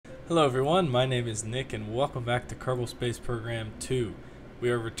Hello everyone, my name is Nick and welcome back to Kerbal Space Program 2.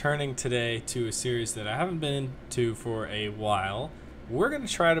 We are returning today to a series that I haven't been into for a while. We're going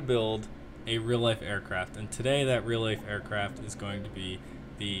to try to build a real-life aircraft, and today that real-life aircraft is going to be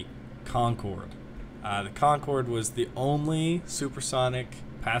the Concorde. The Concorde was the only supersonic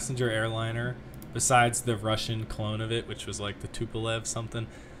passenger airliner, besides the Russian clone of it, which was like the Tupolev something,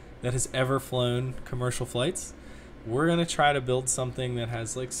 that has ever flown commercial flights. We're going to try to build something that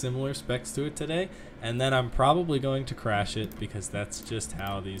has like similar specs to it today, and then I'm probably going to crash it because that's just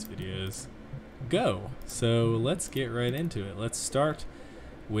how these videos go. So let's get right into it. Let's start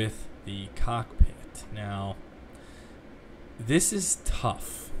with the cockpit. Now, this is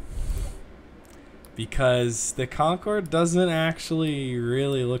tough because the Concorde doesn't actually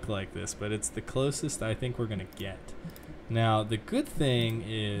really look like this, but it's the closest I think we're going to get. Now, the good thing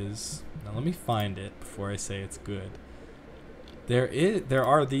is, now let me find it before I say it's good. There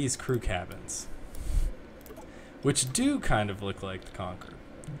are these crew cabins, which do kind of look like the Concorde.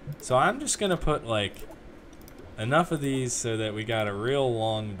 So I'm just going to put like enough of these so that we got a real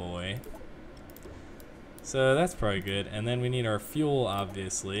long boy. So that's probably good. And then we need our fuel,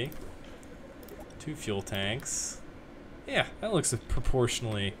 obviously. 2 fuel tanks. Yeah, that looks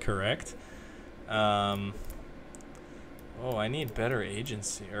proportionally correct. Oh, I need better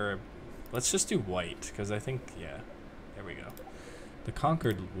agency, or let's just do white, because I think, yeah, there we go. The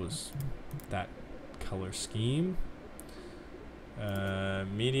Concorde was that color scheme.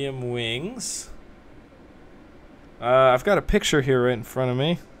 Medium wings. I've got a picture here right in front of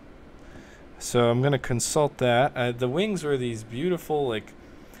me, so I'm gonna consult that. The wings were these beautiful, like,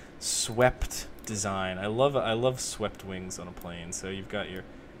 swept design. I love swept wings on a plane. So you've got your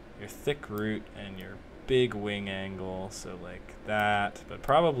thick root and your big wing angle, so like that, but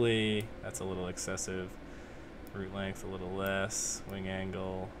probably that's a little excessive. Root length a little less, wing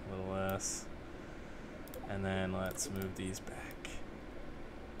angle a little less, and then let's move these back.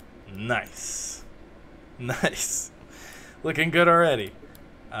 Nice. Nice. Looking good already.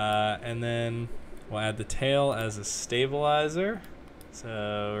 And then we'll add the tail as a stabilizer,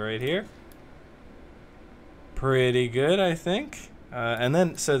 so right here. Pretty good, I think. And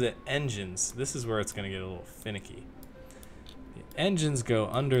then, so the engines, this is where it's going to get a little finicky. The engines go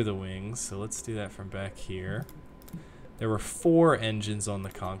under the wings, so let's do that from back here. There were 4 engines on the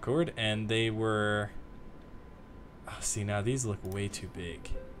Concorde, and they were... Oh, see, now these look way too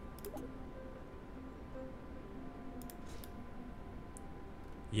big.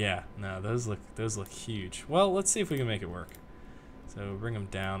 Yeah, no, those look huge. Well, let's see if we can make it work. So bring them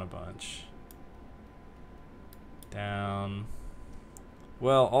down a bunch. Down...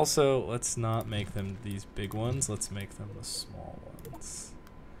 Well, also, let's not make them these big ones. Let's make them the small ones.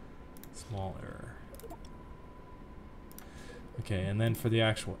 Smaller. Okay, and then for the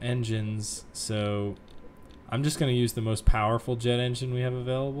actual engines, so I'm just going to use the most powerful jet engine we have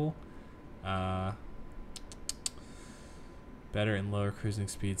available. Better in lower cruising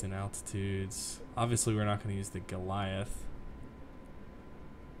speeds and altitudes. Obviously, we're not going to use the Goliath.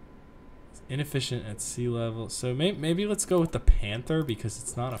 Inefficient at sea level, so maybe let's go with the Panther because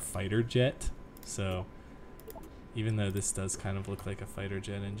it's not a fighter jet. So even though this does kind of look like a fighter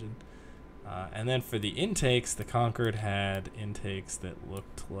jet engine, and then for the intakes, the Concorde had intakes that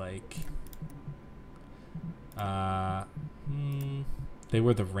looked like they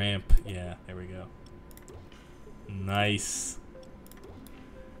were the ramp. Yeah, there we go. Nice,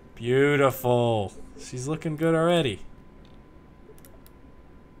 beautiful. She's looking good already.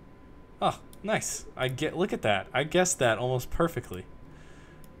 Oh, nice. Look at that. I guessed that almost perfectly.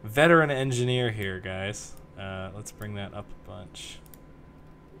 Veteran engineer here, guys. Let's bring that up a bunch.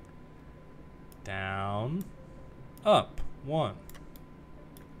 Down. Up. 1.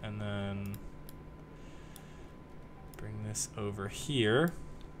 And then bring this over here.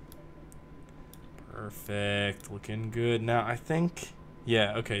 Perfect. Looking good. Now, I think...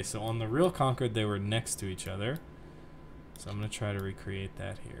 Yeah, okay, so on the real Concorde, they were next to each other. So I'm going to try to recreate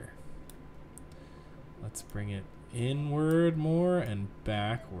that here. Let's bring it inward more and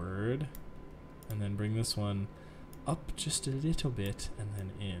backward. And then bring this one up just a little bit and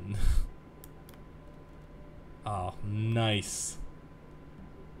then in. Oh, nice.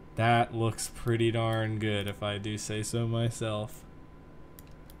 That looks pretty darn good if I do say so myself.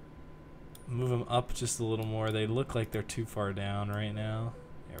 Move them up just a little more. They look like they're too far down right now.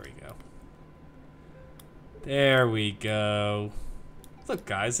 There we go. There we go. Look,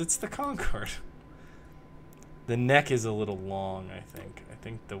 guys, it's the Concorde. The neck is a little long, I think. I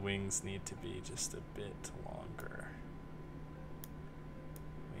think the wings need to be just a bit longer.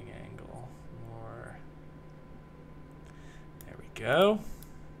 Wing angle more. There we go.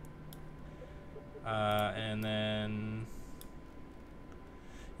 And then,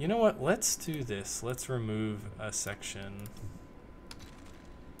 you know what? Let's do this. Let's remove a section.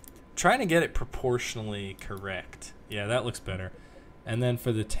 Trying to get it proportionally correct. Yeah, that looks better. And then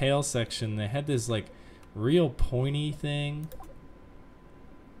for the tail section, they had this like real pointy thing.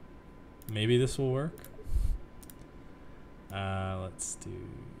 Maybe this will work. Let's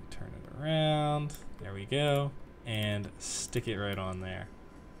turn it around. There we go. And stick it right on there.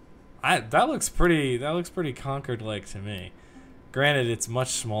 That looks pretty Concorde-like to me. Granted, it's much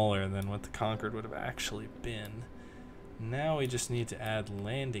smaller than what the Concorde would have actually been. Now we just need to add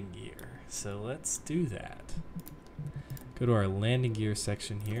landing gear. So let's do that. Go to our landing gear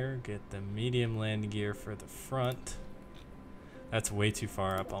section here. Get the medium landing gear for the front. That's way too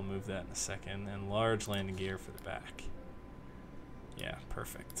far up. I'll move that in a second. And large landing gear for the back. Yeah,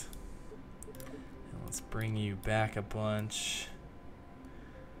 perfect. And let's bring you back a bunch.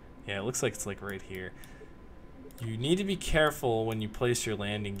 Yeah, it looks like it's like right here. You need to be careful when you place your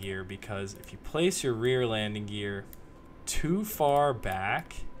landing gear, because if you place your rear landing gear too far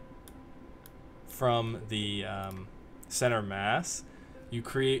back from the center mass, you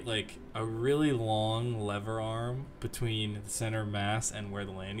create like a really long lever arm between the center mass and where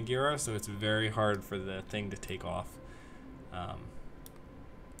the landing gear are, so it's very hard for the thing to take off.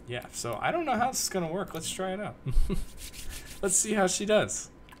 Yeah, so I don't know how this is gonna work. Let's try it out. Let's see how she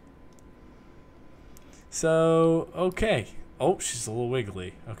does. So, okay. Oh, she's a little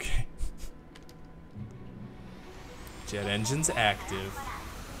wiggly. Okay. Jet engine's active.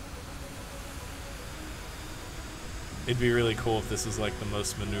 It'd be really cool if this was like the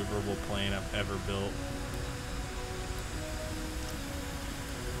most maneuverable plane I've ever built.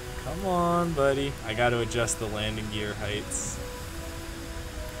 Come on, buddy. I got to adjust the landing gear heights.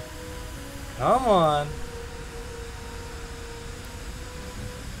 Come on.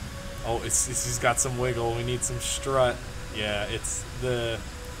 Oh, it's got some wiggle. We need some strut. Yeah, it's the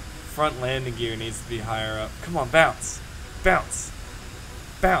front landing gear needs to be higher up. Come on, bounce. Bounce.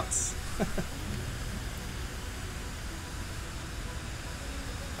 Bounce.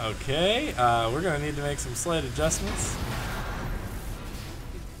 Okay, we're gonna need to make some slight adjustments.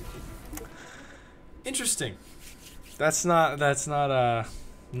 Interesting. That's not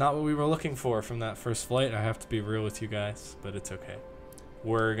what we were looking for from that first flight. I have to be real with you guys, but it's okay.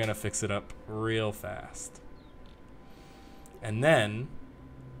 We're gonna fix it up real fast. And then,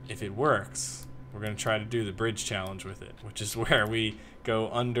 if it works, we're gonna try to do the bridge challenge with it, which is where we go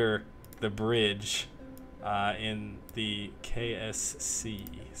under the bridge in the KSC.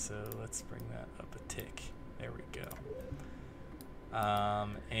 So let's bring that up a tick. There we go.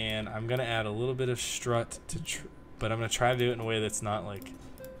 And I'm gonna add a little bit of strut but I'm gonna try to do it in a way that's not like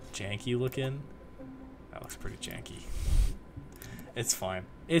janky looking. That looks pretty janky. It's fine.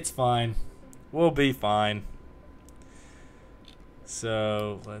 It's fine. We'll be fine.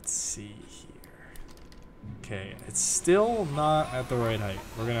 So let's see here. Okay, it's still not at the right height.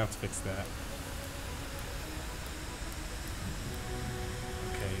 We're gonna have to fix that.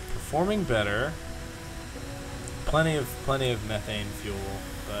 Okay, performing better. Plenty of methane fuel,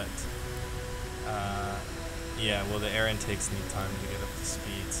 but yeah, well, the air intakes need time to get up to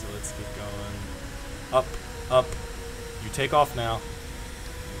speed, so let's get going. Up, up. You take off now.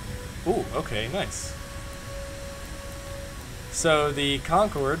 Ooh, okay, nice. So the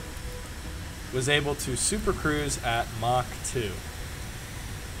Concorde was able to super cruise at Mach 2.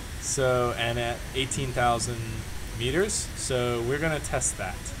 So, and at 18,000 meters. So we're gonna test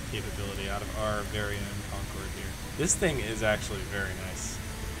that capability out of our very own Concorde here. This thing is actually very nice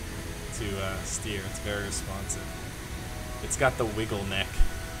to steer. It's very responsive. It's got the wiggle neck.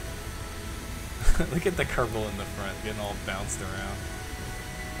 Look at the Kerbal in the front getting all bounced around.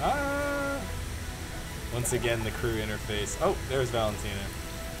 Ah! Once again, the crew interface. Oh, there's Valentina.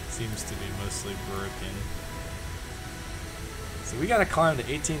 Seems to be mostly broken. So we gotta climb to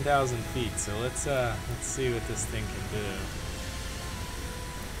 18,000 feet. So let's see what this thing can do.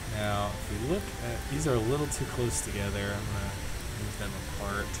 Now, if we look at, these are a little too close together. I'm gonna move them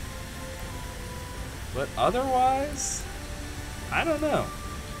apart. But otherwise, I don't know.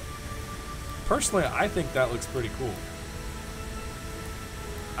 Personally, I think that looks pretty cool.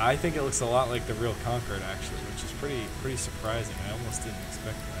 I think it looks a lot like the real Concorde, actually, which is pretty surprising. I almost didn't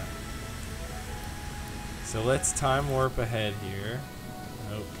expect that. So let's time warp ahead here.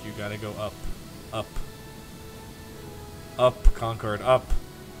 Nope, you gotta go up. Up. Up, Concorde, up.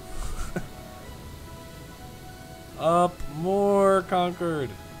 Up, more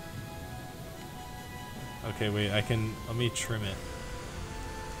Concorde. Okay, wait, let me trim it.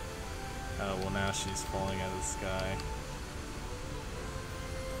 Oh, well, now she's falling out of the sky.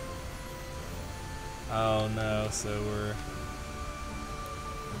 Oh no, so we're...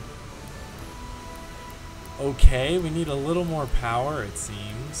 Okay, we need a little more power, it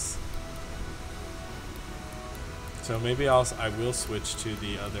seems. So maybe I will switch to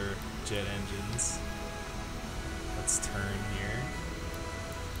the other jet engines. Let's turn here.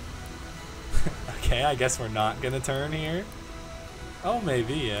 Okay, I guess we're not gonna turn here. Oh,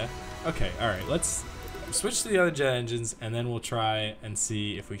 maybe, yeah. Okay, alright, let's switch to the other jet engines, and then we'll try and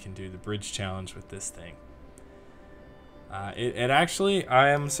see if we can do the bridge challenge with this thing. It actually,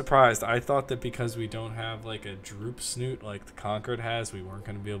 I am surprised. I thought that because we don't have like a droop snoot like the Concorde has, we weren't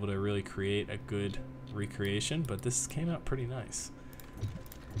going to be able to really create a good recreation, but this came out pretty nice.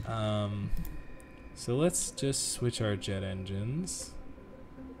 So let's just switch our jet engines.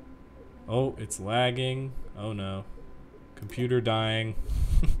 Oh, it's lagging. Oh no. Computer dying.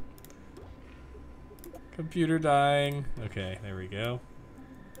 Computer dying. Okay, there we go.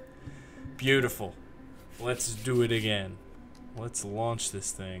 Beautiful. Let's do it again. Let's launch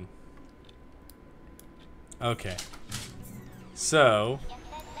this thing. Okay. So,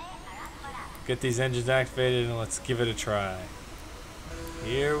 get these engines activated and let's give it a try.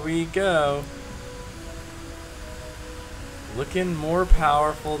 Here we go. Looking more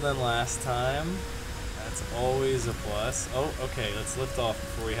powerful than last time. That's always a plus. Oh, okay. Let's lift off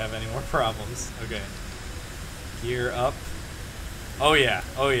before we have any more problems. Okay. Gear up. Oh yeah.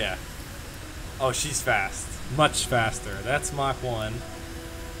 Oh yeah. Oh, she's fast. Much faster. That's Mach 1.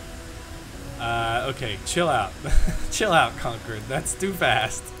 Okay, chill out. Chill out, Concorde. That's too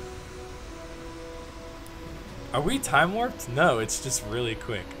fast. Are we time warped? No, it's just really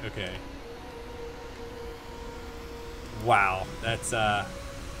quick. Okay. Wow, that's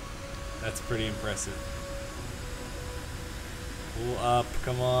pretty impressive. Pull up,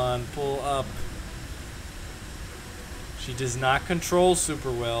 come on, pull up. She does not control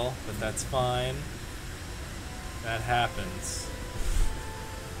super well, but that's fine. That happens.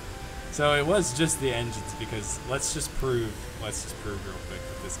 So it was just the engines, because let's just prove real quick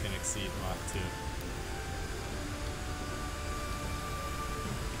that this can exceed Mach 2.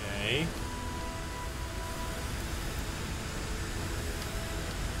 Okay.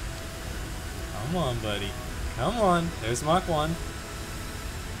 Come on, buddy. Come on. There's Mach 1.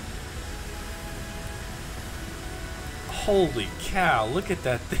 Holy cow, look at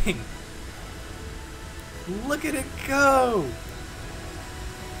that thing. Look at it go.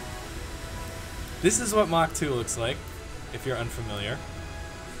 This is what Mach 2 looks like, if you're unfamiliar.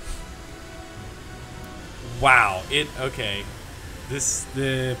 Wow, okay.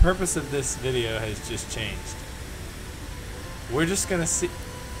 The purpose of this video has just changed. We're just gonna see.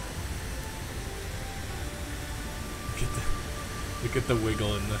 Look at the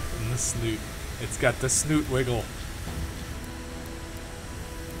wiggle in the snoot. It's got the snoot wiggle.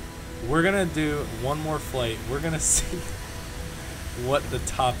 We're gonna do one more flight. We're gonna see what the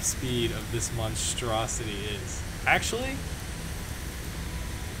top speed of this monstrosity is. Actually,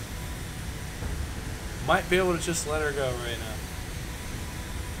 might be able to just let her go right now.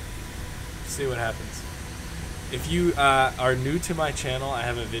 See what happens. If you are new to my channel, I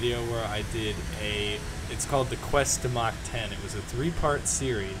have a video where I did it's called the Quest to Mach 10. It was a 3-part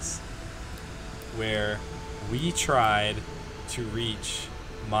series where we tried to reach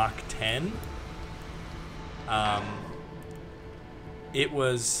Mach 10. It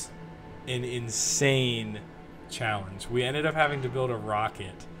was an insane challenge. We ended up having to build a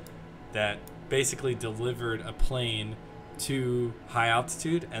rocket that basically delivered a plane to high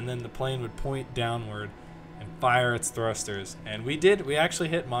altitude, and then the plane would point downward and fire its thrusters. And we actually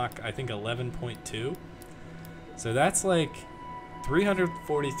hit Mach, I think, 11.2. So that's like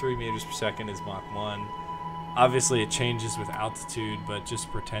 343 meters per second is Mach 1. Obviously it changes with altitude, but just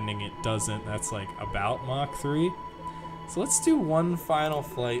pretending it doesn't, that's like about Mach 3. So let's do one final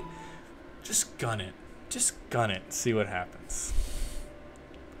flight. Just gun it. Just gun it. See what happens.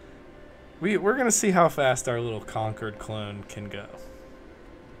 We're going to see how fast our little Concorde clone can go.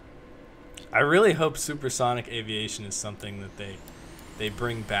 I really hope supersonic aviation is something that they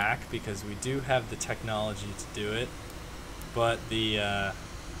bring back, because we do have the technology to do it. But the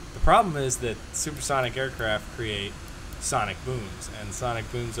problem is that supersonic aircraft create sonic booms, and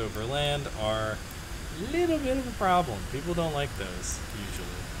sonic booms over land are a little bit of a problem. People don't like those, usually.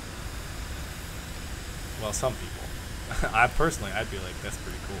 Well, some people. I'd be like, that's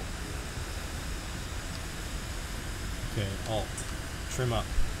pretty cool. Okay, Alt. Trim up.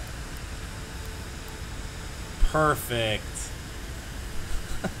 Perfect.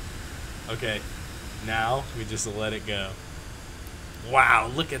 Okay, now we just let it go.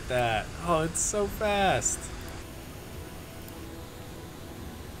 Wow, look at that. Oh, it's so fast.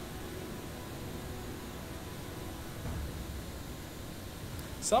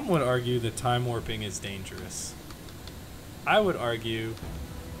 Some would argue that time warping is dangerous. I would argue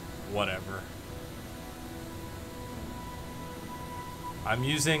whatever. I'm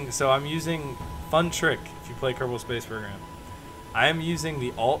using fun trick if you play Kerbal Space Program. I am using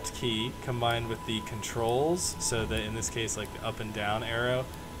the Alt key combined with the controls, so that in this case like the up and down arrow,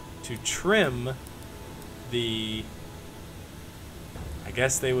 to trim the, I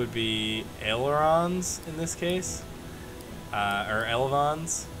guess they would be ailerons in this case, or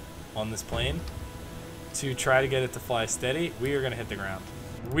elevons on this plane, to try to get it to fly steady. We are gonna hit the ground.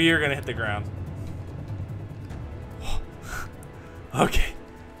 We are gonna hit the ground. Okay,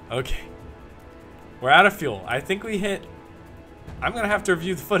 okay. We're out of fuel. I think we hit. I'm gonna have to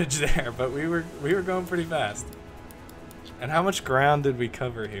review the footage there, but we were going pretty fast. And how much ground did we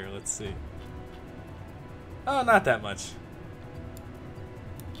cover here? Let's see. Oh, not that much.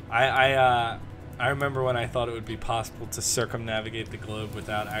 I remember when I thought it would be possible to circumnavigate the globe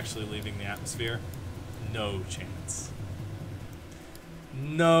without actually leaving the atmosphere. No chance.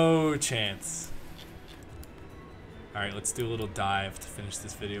 No chance. Alright, let's do a little dive to finish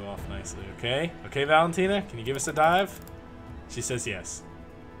this video off nicely, okay? Okay, Valentina, can you give us a dive? She says yes.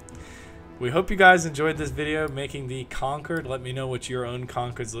 We hope you guys enjoyed this video making the Concorde. Let me know what your own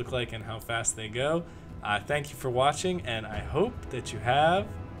Concordes look like and how fast they go. Thank you for watching, and I hope that you have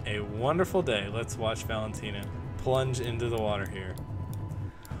a wonderful day. Let's watch Valentina plunge into the water here.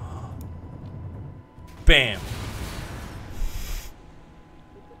 Bam!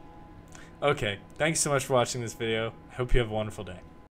 Okay, thanks so much for watching this video. I hope you have a wonderful day.